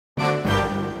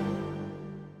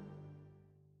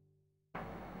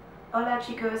Hola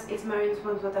chicos, it's Marine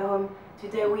from Spotahome.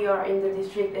 Today we are in the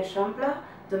district Eixample,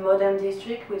 the modern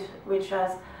district which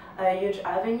has huge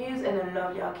avenues and a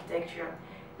lovely architecture.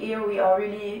 Here we are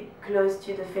really close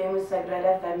to the famous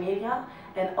Sagrada Familia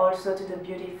and also to the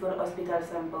beautiful Hospital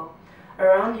Sampo.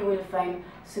 Around you will find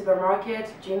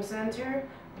supermarket, gym center,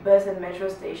 bus and metro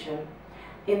station.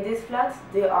 In this flat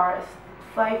there are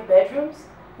 5 bedrooms,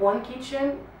 1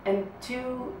 kitchen and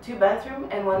two bathrooms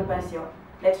and 1 patio.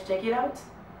 Let's check it out.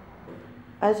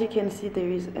 As you can see, there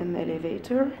is an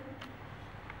elevator.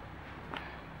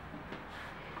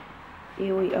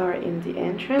 Here we are in the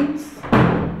entrance.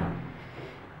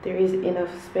 There is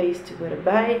enough space to put a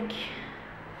bike.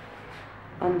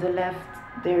 On the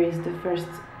left there is the first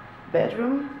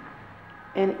bedroom,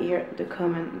 and here the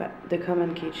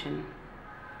common kitchen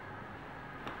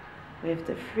with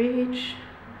the fridge,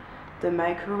 the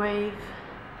microwave,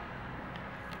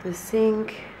 the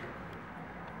sink,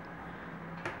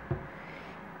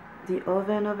 the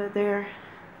oven over there,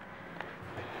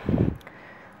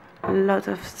 a lot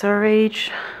of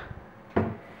storage, a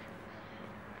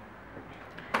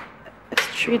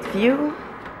street view,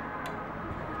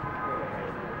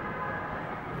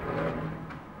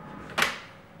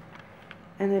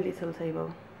 and a little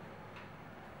table.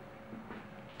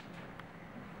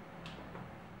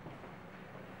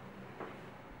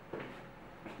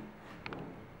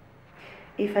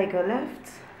 If I go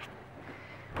left,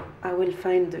 I will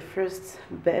find the first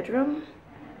bedroom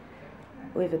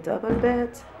with a double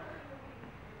bed,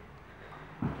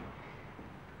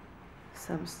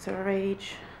 some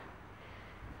storage,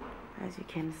 as you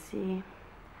can see,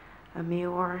 a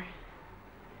mirror,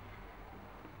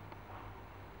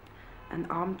 an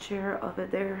armchair over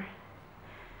there,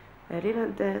 a little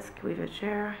desk with a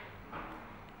chair,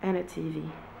 and a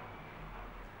TV.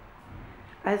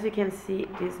 As you can see,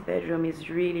 this bedroom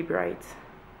is really bright.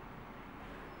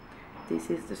 This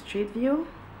is the street view,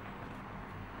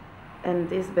 and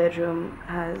this bedroom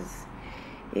has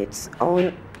its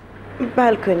own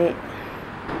balcony.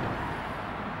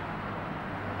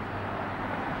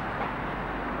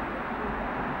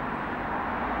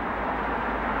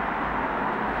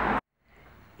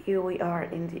 Here we are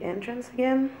in the entrance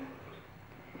again.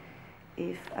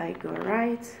 If I go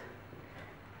right,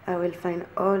 I will find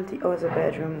all the other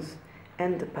bedrooms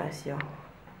and the patio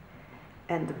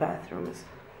and the bathrooms.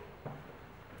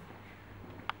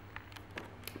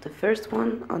 The first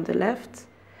one on the left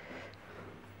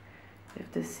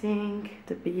with the sink,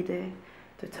 the bidet,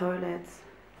 the toilets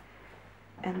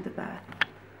and the bath.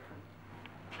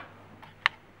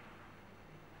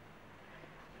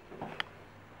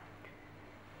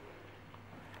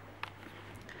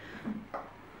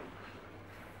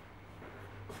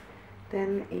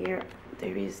 Then here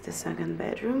there is the second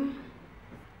bedroom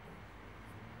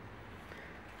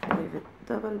with a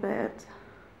double bed,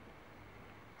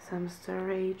 some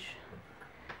storage,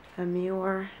 a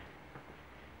mirror.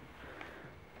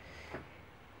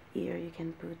 Here you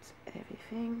can put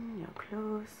everything, your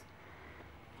clothes,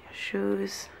 your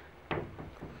shoes,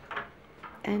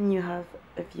 and you have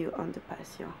a view on the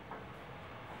patio.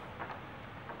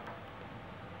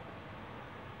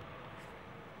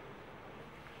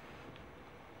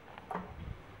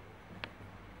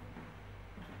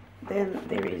 Then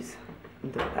there is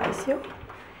the patio.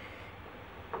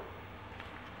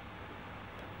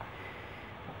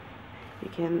 You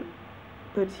can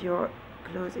put your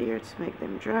clothes here to make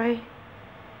them dry,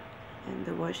 and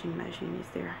the washing machine is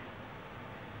there.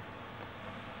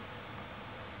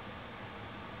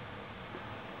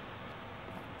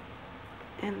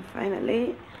 And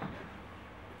finally,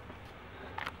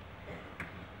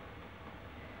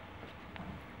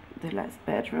 the last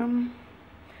bedroom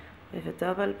with a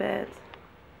double bed,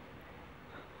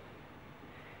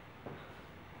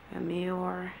 a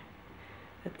mirror,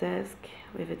 a desk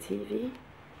with a TV,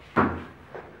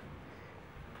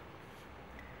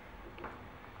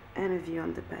 and a view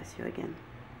on the patio again.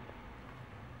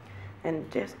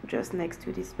 And just next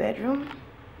to this bedroom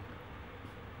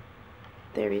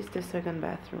there is the second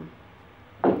bathroom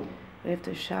with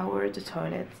the shower, the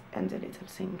toilet and the little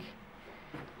sink.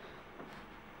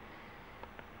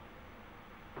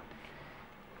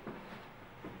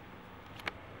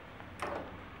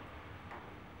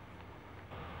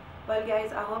 Well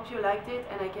guys, I hope you liked it,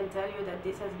 and I can tell you that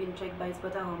this has been checked by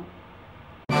Spotahome.